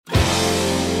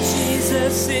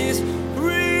Jesus is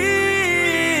real.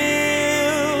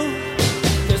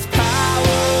 There's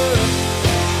power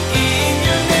in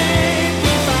your name. We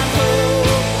find hope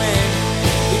when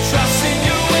we trust in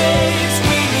your ways.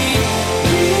 We need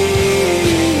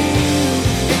real,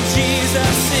 and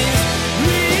Jesus is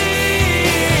real.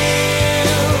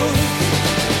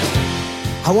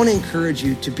 I want to encourage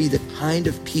you to be the kind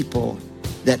of people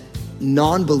that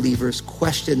non-believers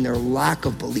question their lack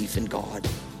of belief in God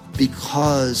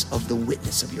because of the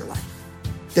witness of your life.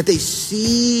 That they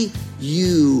see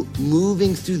you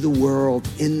moving through the world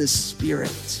in the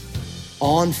Spirit,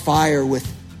 on fire with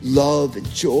love and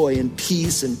joy and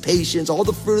peace and patience, all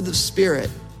the fruit of the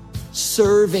Spirit,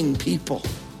 serving people.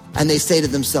 And they say to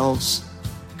themselves,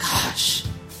 gosh,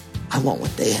 I want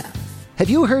what they have. Have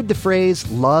you heard the phrase,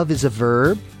 love is a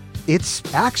verb? It's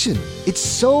action. It's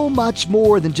so much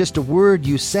more than just a word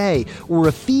you say or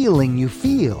a feeling you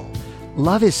feel.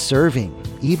 Love is serving,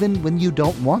 even when you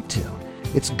don't want to.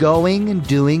 It's going and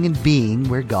doing and being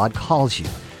where God calls you.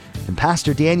 And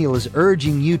Pastor Daniel is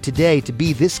urging you today to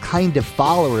be this kind of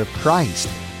follower of Christ.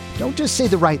 Don't just say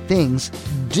the right things,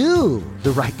 do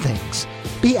the right things.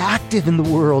 Be active in the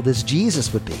world as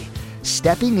Jesus would be,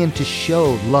 stepping in to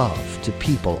show love to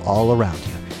people all around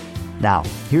you. Now,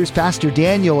 here's Pastor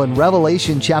Daniel in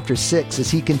Revelation chapter 6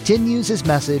 as he continues his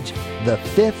message, The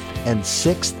Fifth and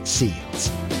Sixth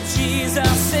Seals.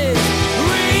 Jesus is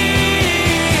real.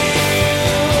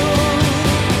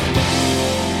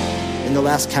 In the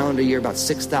last calendar year, about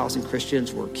 6,000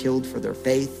 Christians were killed for their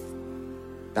faith.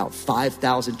 About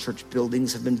 5,000 church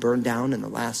buildings have been burned down in the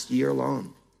last year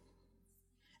alone.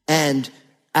 And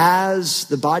as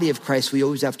the body of Christ, we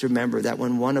always have to remember that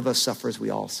when one of us suffers, we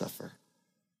all suffer.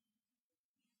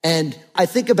 And I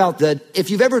think about that, if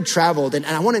you've ever traveled, and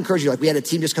I want to encourage you, like we had a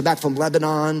team just come back from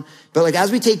Lebanon, but like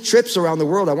as we take trips around the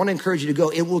world, I want to encourage you to go.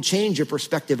 It will change your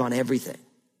perspective on everything.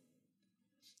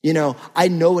 You know, I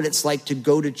know what it's like to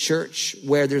go to church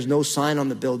where there's no sign on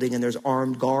the building and there's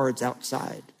armed guards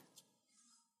outside.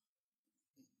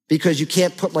 Because you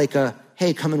can't put like a,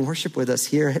 hey, come and worship with us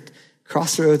here at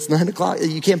Crossroads, 9 o'clock.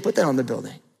 You can't put that on the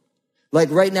building. Like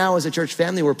right now as a church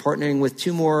family, we're partnering with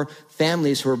 2 more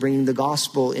families who are bringing the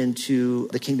gospel into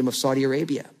the kingdom of Saudi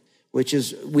Arabia, which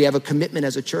is, we have a commitment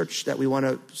as a church that we want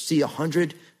to see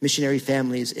 100 missionary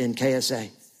families in KSA.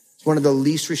 It's one of the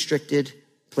least restricted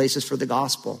places for the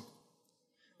gospel.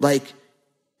 Like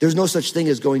there's no such thing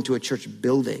as going to a church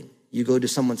building. You go to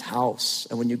someone's house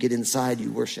and when you get inside,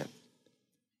 you worship.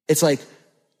 It's like,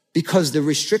 because the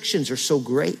restrictions are so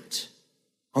great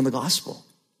on the gospel.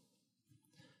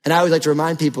 And I always like to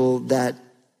remind people that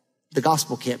the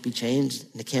gospel can't be changed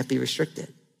and it can't be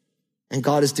restricted. And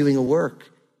God is doing a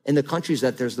work in the countries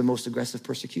that there's the most aggressive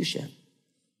persecution.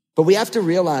 But we have to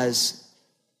realize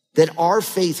that our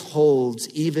faith holds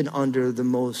even under the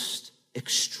most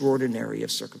extraordinary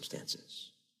of circumstances.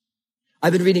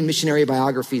 I've been reading missionary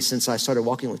biographies since I started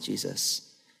walking with Jesus.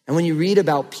 And when you read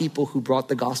about people who brought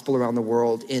the gospel around the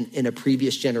world in a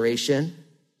previous generation,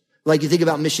 like you think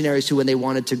about missionaries who, when they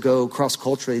wanted to go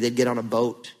cross-culturally, they'd get on a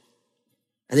boat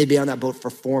and they'd be on that boat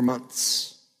for 4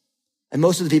 months. And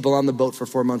most of the people on the boat for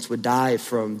 4 months would die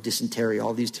from dysentery,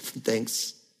 all these different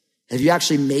things. And if you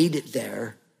actually made it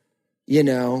there, you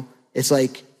know, it's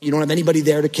like you don't have anybody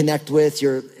there to connect with.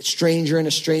 You're a stranger in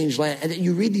a strange land. And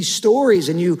you read these stories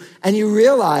and you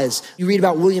realize, you read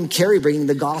about William Carey bringing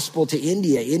the gospel to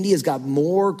India. India's got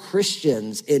more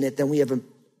Christians in it than we have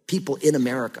people in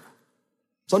America.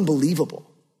 It's unbelievable.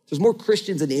 There's more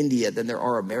Christians in India than there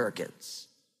are Americans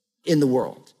in the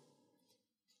world.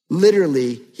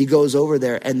 Literally, he goes over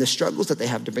there and the struggles that they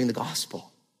have to bring the gospel.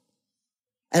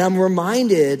 And I'm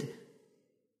reminded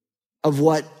of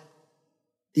what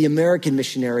the American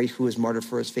missionary who was martyred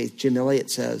for his faith, Jim Elliot,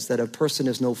 says, that a person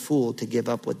is no fool to give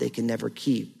up what they can never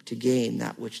keep to gain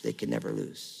that which they can never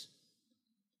lose.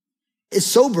 It's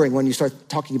sobering when you start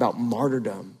talking about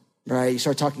martyrdom. Right? You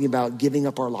start talking about giving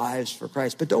up our lives for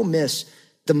Christ. But don't miss,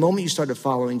 the moment you started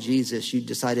following Jesus, you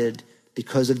decided,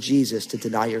 because of Jesus, to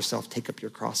deny yourself, take up your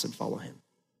cross and follow him.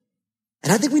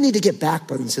 And I think we need to get back,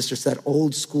 brothers and sisters, to that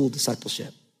old school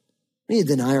discipleship. We need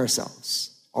to deny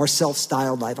ourselves, our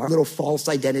self-styled life, our little false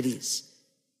identities.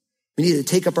 We need to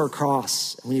take up our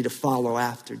cross and we need to follow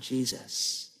after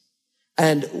Jesus.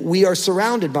 And we are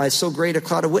surrounded by so great a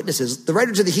cloud of witnesses. The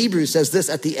writer to the Hebrews says this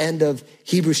at the end of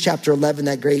Hebrews chapter 11,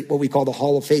 that great, what we call the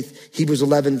hall of faith. Hebrews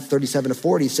 11, 37 to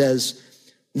 40 says,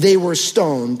 they were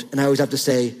stoned, and I always have to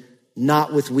say,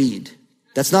 not with weed.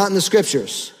 That's not in the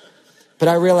scriptures. But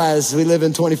I realize we live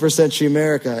in 21st century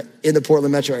America in the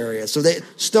Portland metro area. So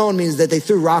stone means that they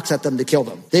threw rocks at them to kill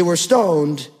them. They were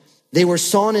stoned, they were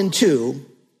sawn in two,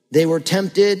 they were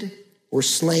tempted, were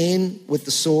slain with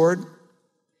the sword.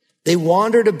 They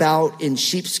wandered about in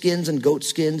sheepskins and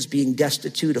goatskins, being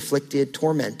destitute, afflicted,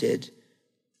 tormented,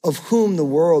 of whom the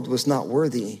world was not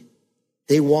worthy.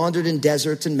 They wandered in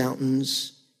deserts and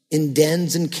mountains, in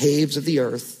dens and caves of the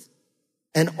earth.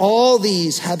 And all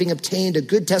these, having obtained a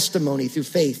good testimony through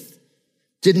faith,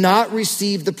 did not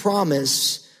receive the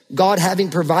promise, God having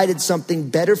provided something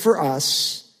better for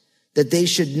us, that they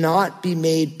should not be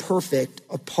made perfect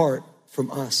apart from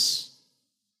us.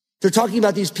 They're talking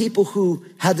about these people who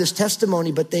had this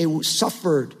testimony, but they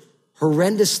suffered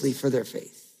horrendously for their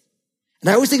faith. And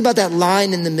I always think about that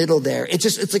line in the middle there.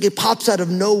 It's like it pops out of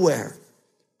nowhere,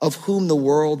 of whom the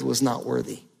world was not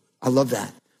worthy. I love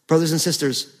that. Brothers and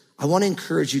sisters, I want to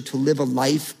encourage you to live a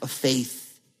life of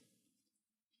faith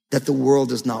that the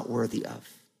world is not worthy of.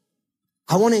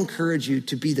 I want to encourage you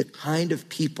to be the kind of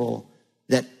people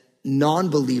that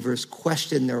non-believers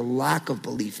question their lack of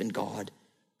belief in God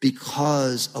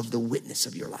because of the witness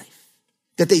of your life.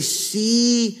 That they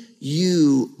see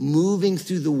you moving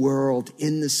through the world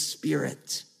in the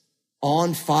Spirit,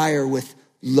 on fire with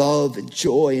love and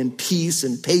joy and peace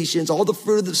and patience, all the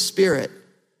fruit of the Spirit,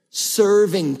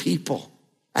 serving people.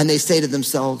 And they say to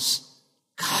themselves,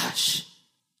 gosh,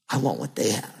 I want what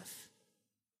they have.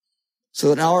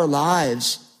 So that our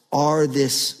lives are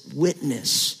this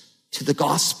witness to the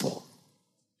gospel.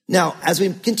 Now, as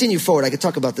we continue forward, I could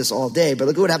talk about this all day, but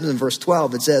look at what happens in verse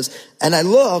 12. It says, and I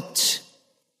looked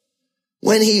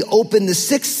when he opened the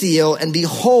sixth seal, and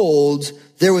behold,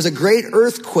 there was a great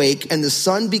earthquake, and the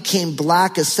sun became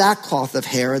black as sackcloth of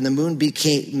hair, and the moon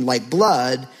became like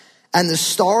blood, and the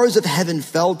stars of heaven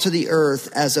fell to the earth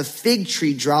as a fig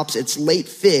tree drops its late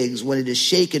figs when it is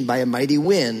shaken by a mighty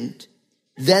wind.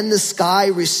 Then the sky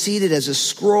receded as a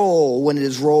scroll when it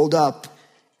is rolled up,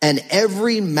 and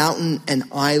every mountain and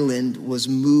island was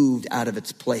moved out of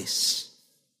its place.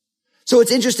 So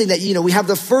it's interesting that, we have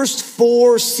the first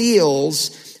four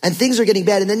seals and things are getting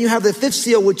bad. And then you have the fifth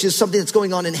seal, which is something that's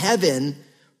going on in heaven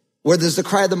where there's the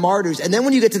cry of the martyrs. And then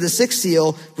when you get to the sixth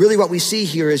seal, really what we see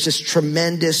here is just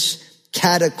tremendous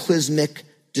cataclysmic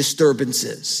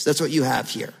disturbances. That's what you have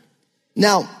here.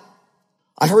 Now,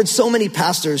 I've heard so many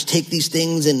pastors take these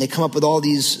things and they come up with all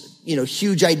these,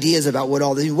 huge ideas about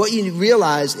what you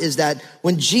realize is that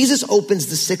when Jesus opens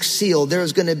the sixth seal,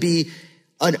 there's going to be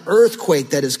an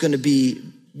earthquake that is going to be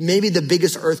maybe the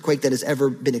biggest earthquake that has ever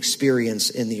been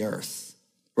experienced in the earth,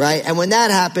 right? And when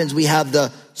that happens, we have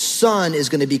the sun is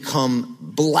going to become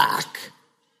black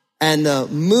and the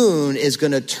moon is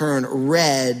going to turn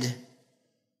red.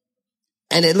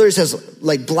 And it literally says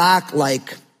like black,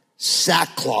 like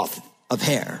sackcloth of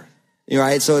hair.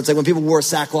 Right? So it's like when people wore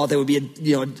sackcloth, it would be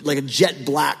like a jet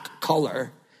black color.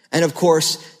 And of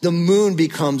course, the moon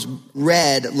becomes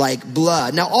red like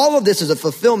blood. Now, all of this is a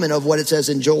fulfillment of what it says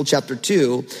in Joel chapter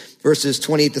 2, verses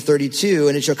 28 to 32.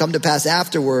 And it shall come to pass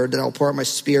afterward that I'll pour out my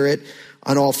spirit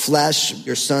on all flesh.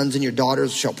 Your sons and your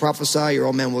daughters shall prophesy. Your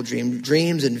old men will dream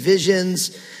dreams and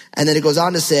visions. And then it goes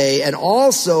on to say, and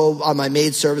also on my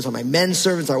maidservants, on my men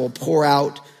servants, I will pour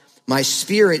out my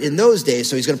spirit in those days.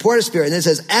 So he's going to pour out his spirit. And then it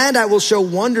says, and I will show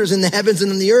wonders in the heavens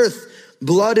and in the earth,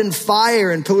 blood and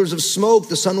fire and pillars of smoke.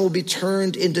 The sun will be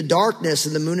turned into darkness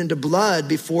and the moon into blood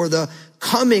before the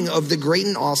coming of the great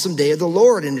and awesome day of the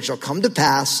Lord. And it shall come to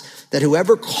pass that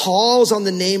whoever calls on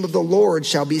the name of the Lord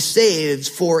shall be saved.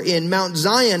 For in Mount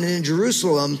Zion and in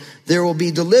Jerusalem, there will be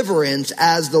deliverance,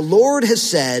 as the Lord has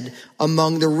said,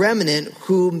 among the remnant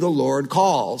whom the Lord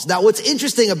calls. Now, what's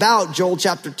interesting about Joel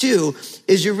chapter 2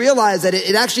 is you realize that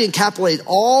it actually encapsulates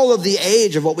all of the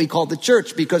age of what we call the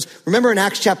church. Because remember in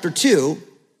Acts chapter 2,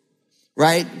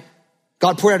 right?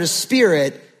 God poured out his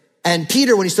spirit. And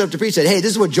Peter, when he stood up to preach, said, hey,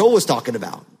 this is what Joel was talking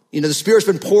about. The Spirit's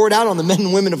been poured out on the men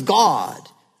and women of God,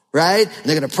 right? And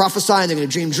they're going to prophesy and they're going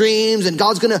to dream dreams and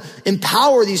God's going to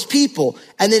empower these people.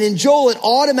 And then in Joel, it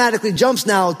automatically jumps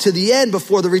now to the end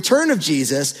before the return of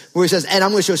Jesus, where he says, and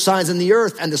I'm going to show signs in the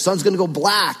earth and the sun's going to go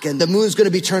black and the moon's going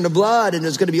to be turned to blood and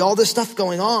there's going to be all this stuff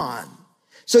going on.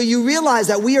 So you realize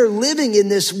that we are living in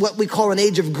this, what we call an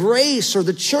age of grace or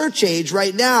the church age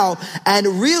right now.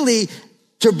 And really,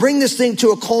 to bring this thing to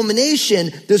a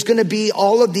culmination, there's going to be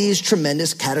all of these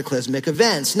tremendous cataclysmic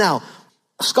events. Now,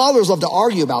 scholars love to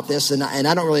argue about this, and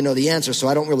I don't really know the answer, so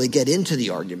I don't really get into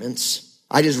the arguments.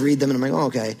 I just read them and I'm like, oh,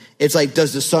 okay. It's like,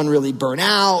 does the sun really burn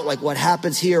out? Like what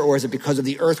happens here? Or is it because of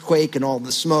the earthquake and all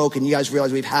the smoke? And you guys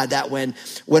realize we've had that when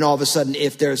all of a sudden,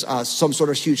 if there's some sort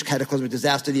of huge cataclysmic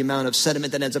disaster, the amount of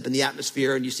sediment that ends up in the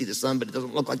atmosphere and you see the sun, but it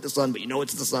doesn't look like the sun, but you know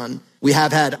it's the sun. We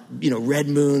have had, red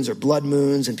moons or blood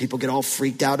moons, and people get all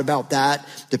freaked out about that,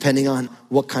 depending on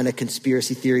what kind of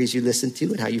conspiracy theories you listen to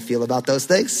and how you feel about those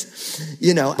things.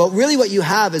 But really what you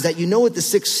have is that with the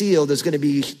sixth seal, there's going to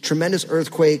be tremendous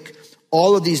earthquake,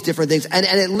 all of these different things. And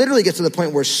it literally gets to the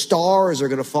point where stars are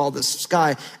going to fall the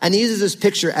sky. And he uses this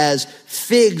picture as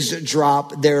figs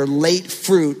drop their late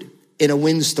fruit in a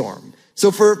windstorm.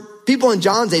 So for people in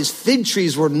John's days, fig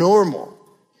trees were normal.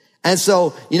 And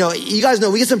so, you guys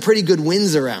know we get some pretty good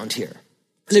winds around here.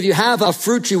 And if you have a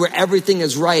fruit tree where everything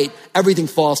is right, everything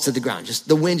falls to the ground. Just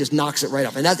the wind just knocks it right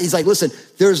off. And he's like, listen,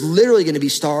 there's literally going to be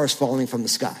stars falling from the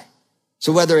sky.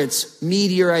 So whether it's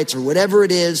meteorites or whatever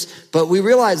it is, but we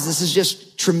realize this is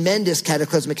just tremendous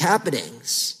cataclysmic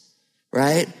happenings,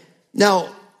 right? Now,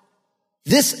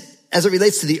 this, as it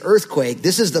relates to the earthquake,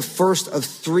 this is the first of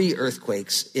 3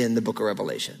 earthquakes in the book of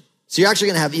Revelation. So you're actually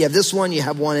going to have, you have this one, you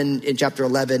have one in chapter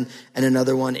 11 and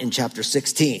another one in chapter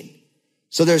 16.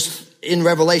 So in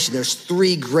Revelation, there's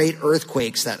 3 great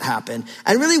earthquakes that happen.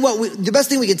 And really the best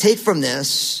thing we can take from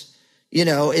this,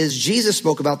 is Jesus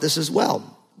spoke about this as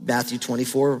well. Matthew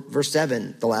 24, verse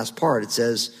 7, the last part, it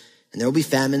says, and there will be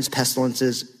famines,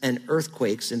 pestilences, and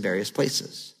earthquakes in various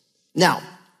places. Now,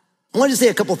 I wanted to say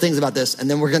a couple things about this, and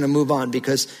then we're going to move on,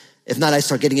 because if not, I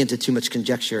start getting into too much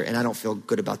conjecture, and I don't feel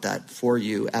good about that for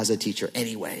you as a teacher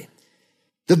anyway.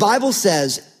 The Bible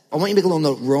says, I want you to make a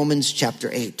little note, Romans chapter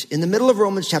 8. In the middle of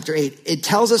Romans chapter 8, it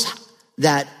tells us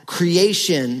that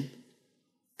creation,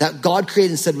 that God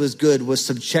created and said was good, was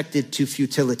subjected to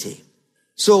futility.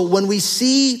 So when we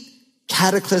see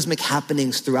cataclysmic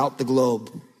happenings throughout the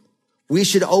globe, we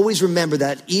should always remember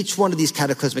that each one of these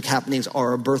cataclysmic happenings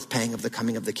are a birth pang of the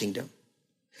coming of the kingdom.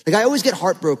 Like I always get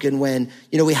heartbroken when,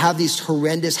 we have these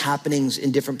horrendous happenings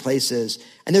in different places.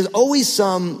 And there's always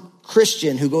some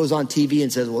Christian who goes on TV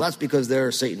and says, well, that's because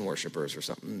they're Satan worshipers or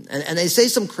something. And they say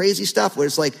some crazy stuff where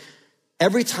it's like,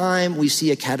 every time we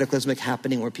see a cataclysmic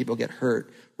happening where people get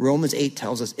hurt, Romans 8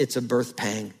 tells us it's a birth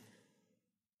pang.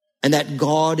 And that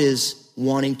God is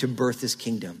wanting to birth his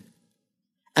kingdom.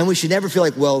 And we should never feel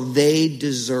like, well, they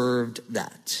deserved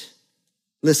that.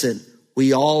 Listen,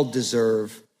 we all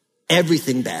deserve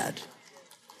everything bad.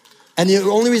 And the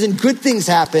only reason good things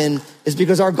happen is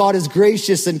because our God is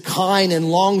gracious and kind and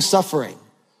long-suffering.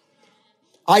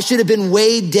 I should have been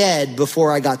way dead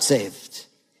before I got saved.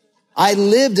 I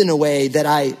lived in a way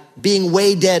that being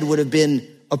way dead would have been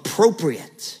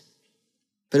appropriate.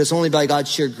 But it's only by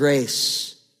God's sheer grace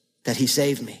that he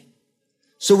saved me.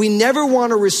 So we never want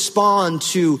to respond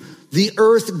to the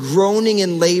earth groaning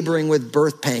and laboring with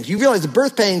birth pangs. You realize the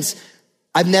birth pangs,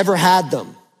 I've never had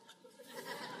them.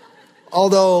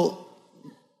 Although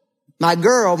my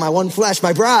girl, my one flesh,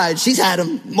 my bride, she's had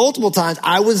them multiple times.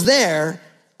 I was there.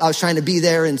 I was trying to be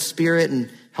there in spirit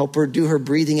and help her do her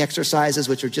breathing exercises,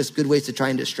 which are just good ways to try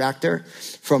and distract her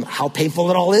from how painful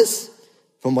it all is,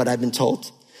 from what I've been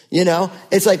told.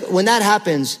 It's like when that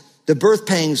happens, the birth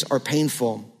pangs are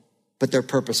painful, but they're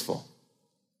purposeful,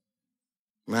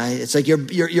 right? It's like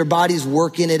your body's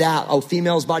working it out. A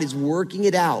female's body's working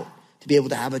it out to be able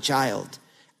to have a child.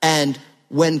 And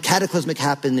when cataclysmic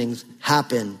happenings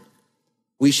happen,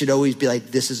 we should always be like,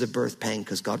 this is a birth pang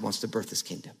because God wants to birth his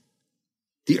kingdom.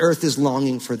 The earth is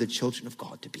longing for the children of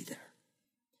God to be there.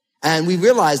 And we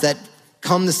realize that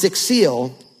come the sixth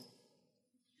seal,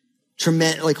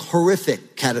 tremendous, like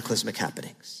horrific cataclysmic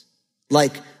happenings,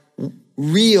 like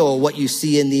real what you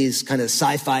see in these kind of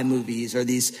sci-fi movies or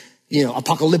these,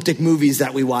 apocalyptic movies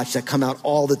that we watch that come out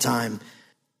all the time.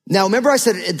 Now, remember I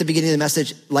said at the beginning of the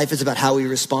message, life is about how we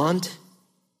respond.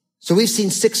 So we've seen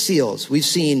 6 seals. We've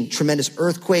seen tremendous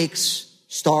earthquakes,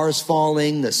 stars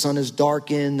falling, the sun is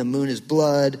darkened, the moon is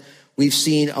blood. We've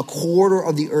seen a quarter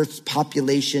of the earth's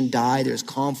population die. There's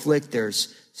conflict,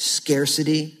 there's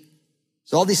scarcity.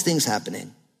 So all these things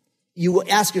happening. You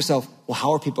ask yourself, well,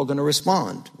 how are people going to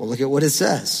respond? Well, look at what it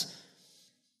says.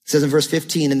 It says in verse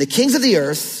 15, and the kings of the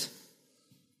earth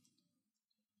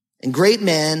and great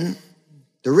men,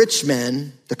 the rich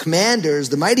men, the commanders,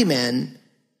 the mighty men,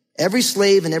 every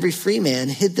slave and every free man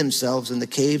hid themselves in the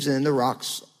caves and in the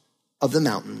rocks of the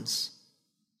mountains.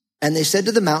 And they said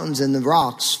to the mountains and the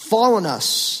rocks, fall on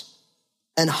us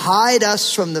and hide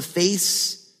us from the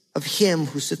face of him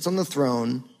who sits on the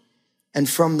throne and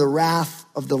from the wrath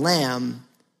of the Lamb,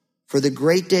 for the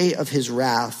great day of his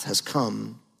wrath has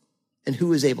come, and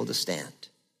who is able to stand?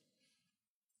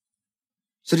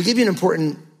 So to give you an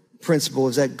important principle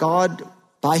is that God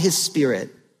by his Spirit,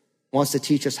 wants to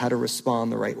teach us how to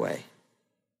respond the right way.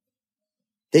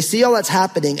 They see all that's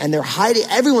happening and they're hiding,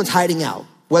 everyone's hiding out,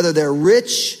 whether they're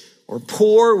rich or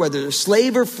poor, whether they're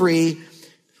slave or free,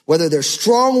 whether they're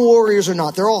strong warriors or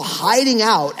not, they're all hiding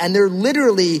out and they're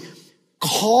literally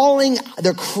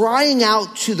they're crying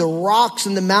out to the rocks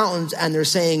and the mountains and they're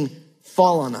saying,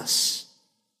 fall on us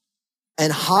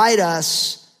and hide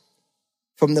us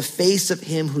from the face of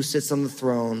him who sits on the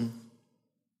throne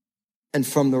and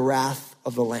from the wrath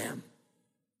of the Lamb.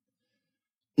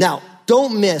 Now,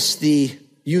 don't miss the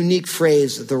unique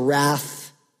phrase, the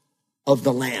wrath of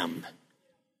the Lamb.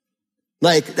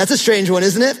 Like, that's a strange one,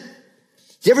 isn't it?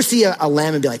 Do you ever see a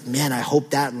lamb and be like, man, I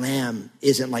hope that lamb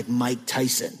isn't like Mike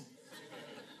Tyson?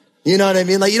 You know what I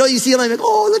mean? Like, you see a lamb like,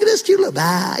 oh, look at this cute little,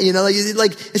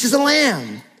 like, it's just a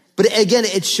lamb. But again,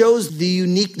 it shows the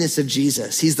uniqueness of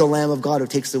Jesus. He's the Lamb of God who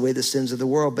takes away the sins of the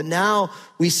world. But now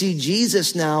we see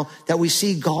Jesus now that we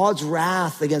see God's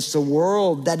wrath against the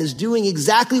world that is doing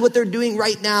exactly what they're doing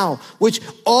right now, which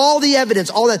all the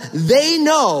evidence, all that, they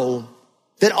know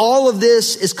that all of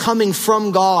this is coming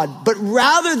from God. But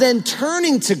rather than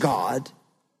turning to God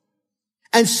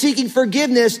and seeking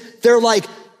forgiveness, they're like,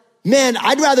 man,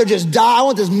 I'd rather just die. I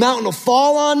want this mountain to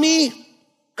fall on me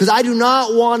because I do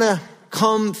not want to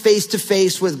come face to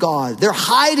face with God. They're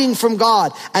hiding from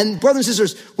God. And brothers and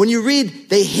sisters, when you read,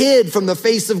 they hid from the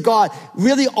face of God.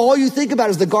 Really, all you think about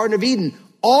is the Garden of Eden.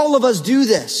 All of us do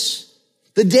this.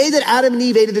 The day that Adam and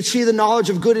Eve ate of the tree of the knowledge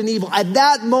of good and evil, at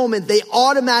that moment, they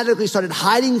automatically started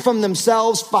hiding from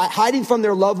themselves, hiding from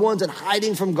their loved ones, and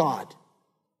hiding from God.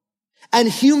 And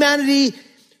humanity,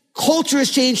 culture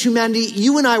has changed humanity.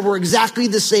 You and I were exactly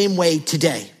the same way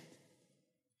today.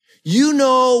 You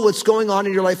know what's going on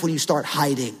in your life when you start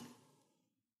hiding.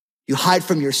 You hide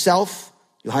from yourself.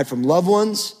 You hide from loved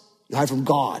ones. You hide from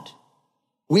God.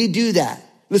 We do that.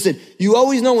 Listen, you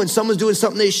always know when someone's doing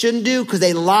something they shouldn't do because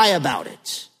they lie about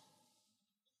it.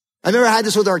 I remember I had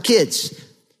this with our kids.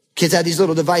 Kids had these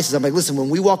little devices. I'm like, listen, when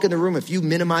we walk in the room, if you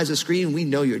minimize the screen, we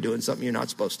know you're doing something you're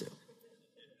not supposed to. I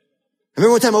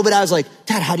remember one time Obadiah was like,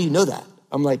 Dad, how do you know that?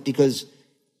 I'm like, because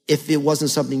if it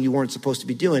wasn't something you weren't supposed to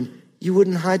be doing, you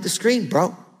wouldn't hide the screen,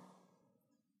 bro.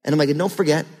 And I'm like, and don't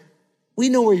forget, we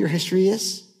know where your history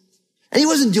is. And he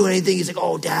wasn't doing anything. He's like,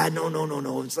 oh, Dad,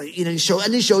 no. It's like,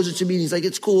 he shows it to me and he's like,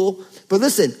 it's cool. But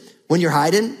listen, when you're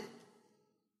hiding,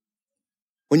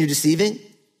 when you're deceiving,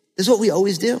 this is what we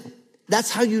always do.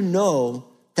 That's how you know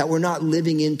that we're not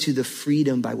living into the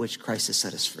freedom by which Christ has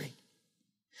set us free.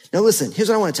 Now listen, here's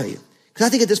what I want to tell you. Because I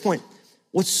think at this point,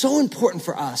 what's so important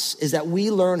for us is that we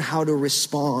learn how to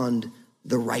respond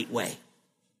the right way.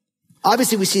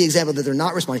 Obviously, we see the example that they're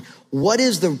not responding. What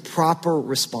is the proper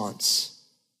response?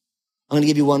 I'm going to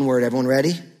give you one word. Everyone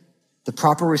ready? The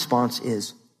proper response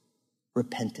is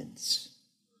repentance.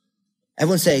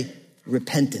 Everyone say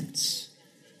repentance.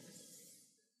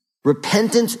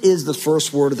 Repentance is the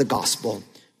first word of the gospel.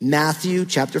 Matthew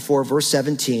chapter 4, verse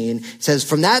 17 says,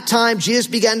 from that time, Jesus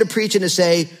began to preach and to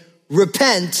say,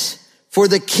 repent, for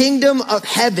the kingdom of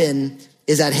heaven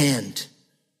is at hand.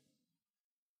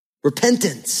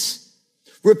 Repentance.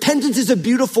 Repentance is a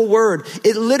beautiful word.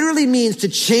 It literally means to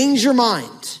change your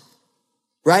mind,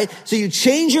 right? So you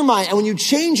change your mind. And when you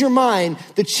change your mind,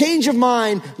 the change of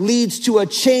mind leads to a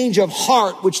change of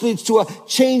heart, which leads to a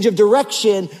change of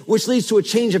direction, which leads to a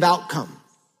change of outcome.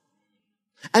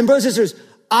 And brothers and sisters,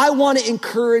 I want to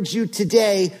encourage you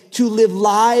today to live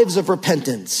lives of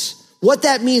repentance. What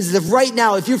that means is if right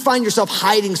now, if you find yourself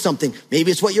hiding something, maybe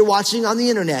it's what you're watching on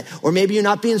the internet, or maybe you're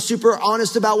not being super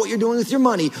honest about what you're doing with your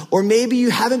money, or maybe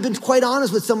you haven't been quite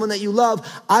honest with someone that you love,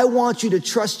 I want you to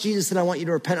trust Jesus and I want you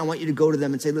to repent. I want you to go to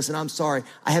them and say, listen, I'm sorry.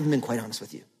 I haven't been quite honest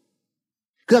with you.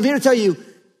 Because I'm here to tell you,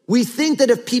 we think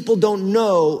that if people don't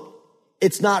know,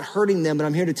 it's not hurting them, but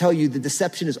I'm here to tell you the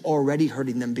deception is already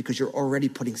hurting them because you're already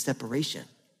putting separation.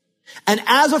 And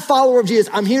as a follower of Jesus,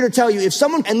 I'm here to tell you, if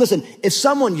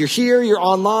someone, you're here, you're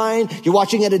online, you're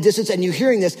watching at a distance and you're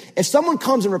hearing this, if someone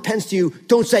comes and repents to you,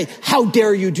 don't say, how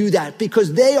dare you do that?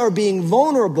 Because they are being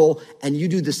vulnerable and you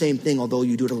do the same thing, although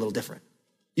you do it a little different.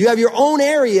 You have your own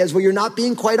areas where you're not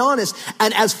being quite honest.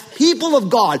 And as people of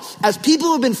God, as people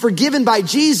who have been forgiven by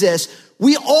Jesus,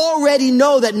 we already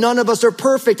know that none of us are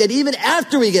perfect. And even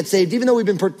after we get saved, even though we've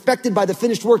been perfected by the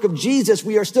finished work of Jesus,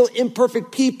 we are still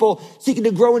imperfect people seeking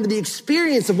to grow into the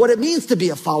experience of what it means to be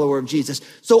a follower of Jesus.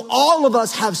 So all of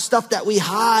us have stuff that we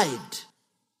hide.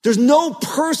 There's no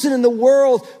person in the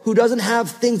world who doesn't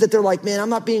have things that they're like, man, I'm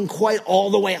not being quite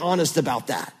all the way honest about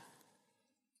that.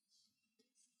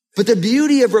 But the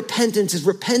beauty of repentance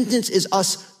is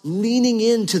us leaning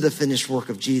into the finished work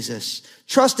of Jesus,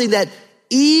 trusting that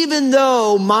even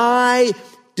though my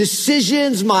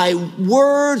decisions, my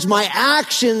words, my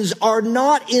actions are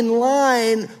not in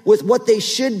line with what they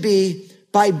should be,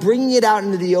 by bringing it out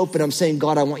into the open, I'm saying,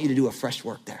 God, I want you to do a fresh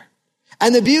work there.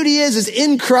 And the beauty is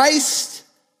in Christ,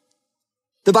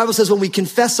 the Bible says when we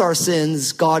confess our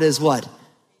sins, God is what?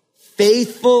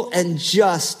 Faithful and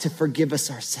just to forgive us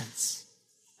our sins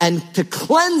and to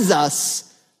cleanse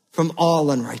us from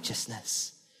all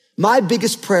unrighteousness. My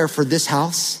biggest prayer for this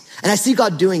house, and I see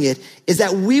God doing it, is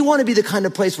that we want to be the kind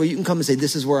of place where you can come and say,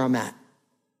 this is where I'm at.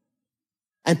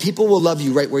 And people will love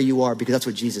you right where you are because that's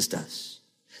what Jesus does.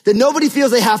 That nobody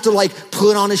feels they have to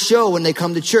put on a show when they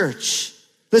come to church.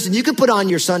 Listen, you can put on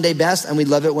your Sunday best and we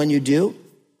love it when you do.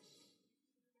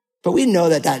 But we know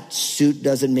that suit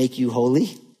doesn't make you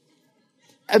holy.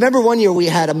 I remember one year we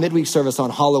had a midweek service on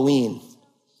Halloween.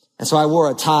 And so I wore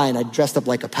a tie and I dressed up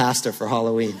like a pastor for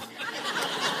Halloween.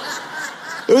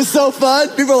 It was so fun.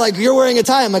 People were like, you're wearing a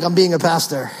tie. I'm like, I'm being a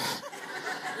pastor.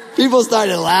 People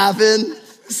started laughing.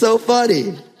 So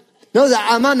funny. No,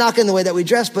 I'm not knocking the way that we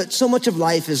dress, but so much of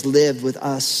life is lived with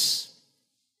us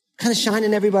kind of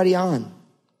shining everybody on.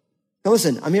 Now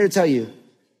listen, I'm here to tell you,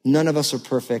 none of us are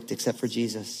perfect except for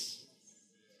Jesus.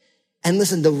 And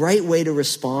listen, the right way to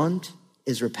respond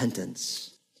is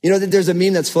repentance. You know, there's a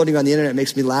meme that's floating on the internet that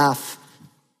makes me laugh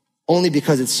only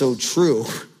because it's so true,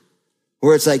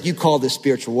 where it's like, you call this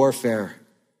spiritual warfare.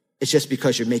 It's just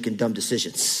because you're making dumb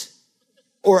decisions.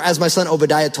 Or as my son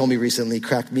Obadiah told me recently,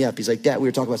 cracked me up. He's like, Dad, we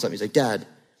were talking about something. He's like, Dad,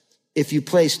 if you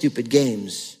play stupid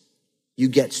games, you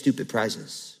get stupid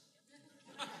prizes.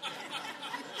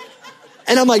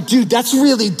 And I'm like, dude, that's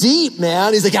really deep,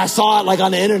 man. He's like, I saw it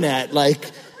on the internet.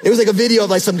 It was a video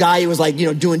of some guy who was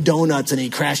doing donuts and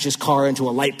he crashed his car into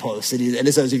a light post. And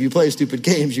it says, if you play stupid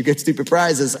games, you get stupid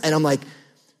prizes. And I'm like,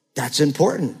 that's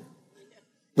important.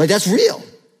 That's real.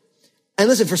 And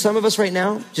listen, for some of us right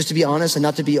now, just to be honest and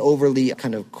not to be overly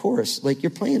kind of coarse, you're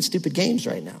playing stupid games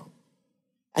right now.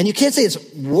 And you can't say it's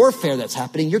warfare that's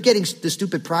happening. You're getting the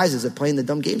stupid prizes of playing the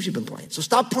dumb games you've been playing. So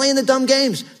stop playing the dumb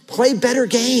games. Play better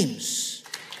games.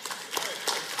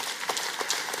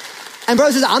 And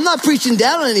brothers, I'm not preaching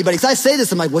down on anybody because I say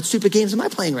this, I'm like, what stupid games am I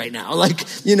playing right now? I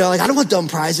don't want dumb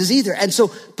prizes either. And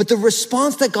so, but the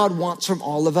response that God wants from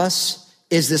all of us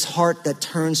is this heart that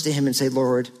turns to him and say,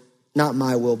 Lord, not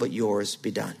my will, but yours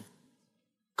be done.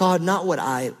 God, not what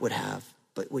I would have,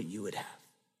 but what you would have.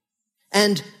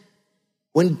 And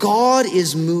when God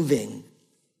is moving,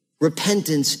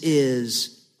 repentance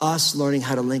is us learning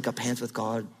how to link up hands with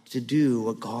God to do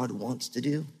what God wants to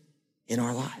do in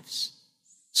our lives.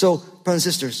 So, brothers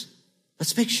and sisters,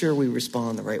 let's make sure we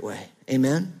respond the right way.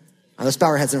 Amen? Let's bow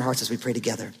our heads and our hearts as we pray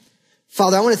together.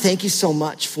 Father, I want to thank you so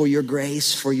much for your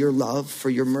grace, for your love, for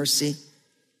your mercy.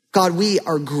 God, we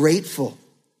are grateful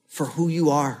for who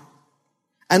you are.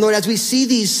 And Lord, as we see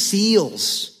these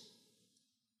seals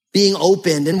being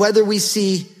opened, and whether we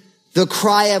see the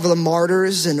cry of the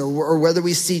martyrs or whether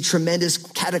we see tremendous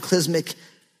cataclysmic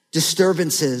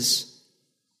disturbances,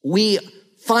 we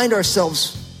find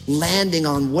ourselves landing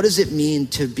on what does it mean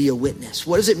to be a witness?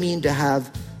 What does it mean to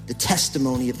have the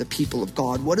testimony of the people of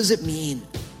God? What does it mean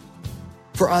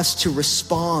for us to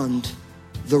respond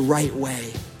the right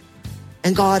way?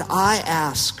 And God, I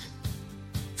ask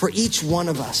for each one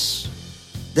of us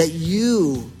that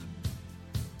you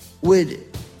would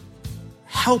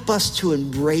help us to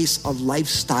embrace a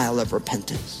lifestyle of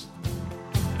repentance.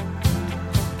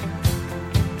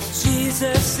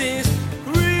 Jesus is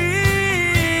real.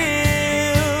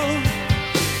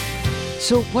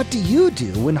 So what do you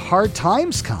do when hard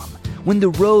times come? When the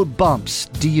road bumps,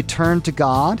 do you turn to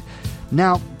God?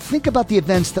 Now, think about the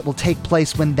events that will take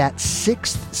place when that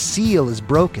sixth seal is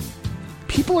broken.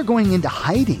 People are going into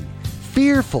hiding,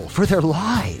 fearful for their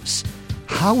lives.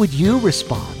 How would you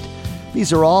respond?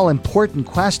 These are all important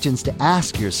questions to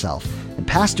ask yourself. And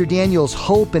Pastor Daniel's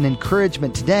hope and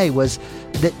encouragement today was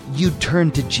that you'd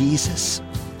turn to Jesus.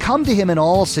 Come to him in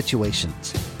all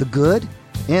situations, the good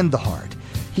and the hard.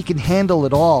 He can handle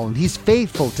it all, and he's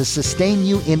faithful to sustain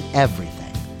you in everything.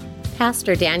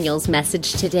 Pastor Daniel's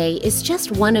message today is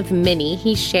just one of many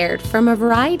he shared from a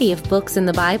variety of books in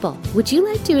the Bible. Would you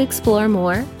like to explore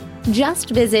more?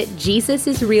 Just visit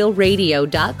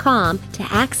JesusIsRealRadio.com to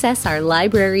access our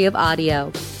library of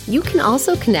audio. You can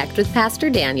also connect with Pastor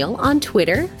Daniel on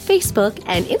Twitter, Facebook,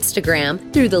 and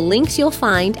Instagram through the links you'll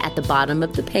find at the bottom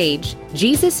of the page,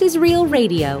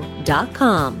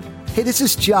 JesusIsRealRadio.com. Hey, this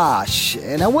is Josh,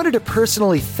 and I wanted to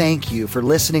personally thank you for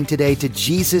listening today to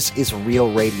Jesus is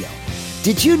Real Radio.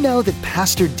 Did you know that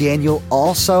Pastor Daniel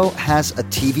also has a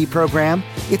TV program?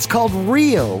 It's called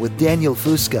Real with Daniel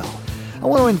Fusco. I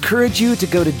want to encourage you to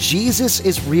go to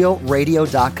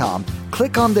JesusIsRealRadio.com,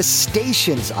 click on the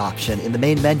Stations option in the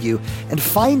main menu, and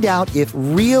find out if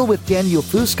Real with Daniel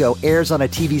Fusco airs on a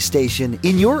TV station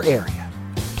in your area.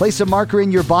 Place a marker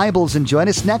in your Bibles and join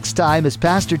us next time as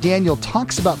Pastor Daniel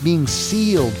talks about being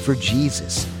sealed for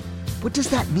Jesus. What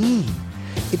does that mean?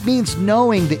 It means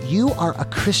knowing that you are a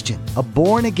Christian, a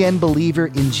born-again believer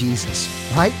in Jesus,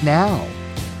 right now.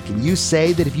 Can you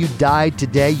say that if you died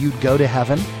today, you'd go to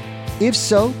heaven? If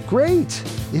so, great.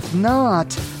 If not,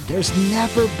 there's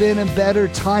never been a better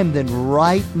time than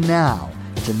right now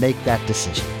to make that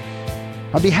decision.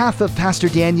 On behalf of Pastor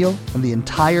Daniel and the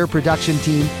entire production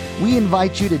team, we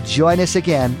invite you to join us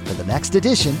again for the next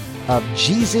edition of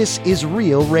Jesus is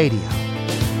Real Radio.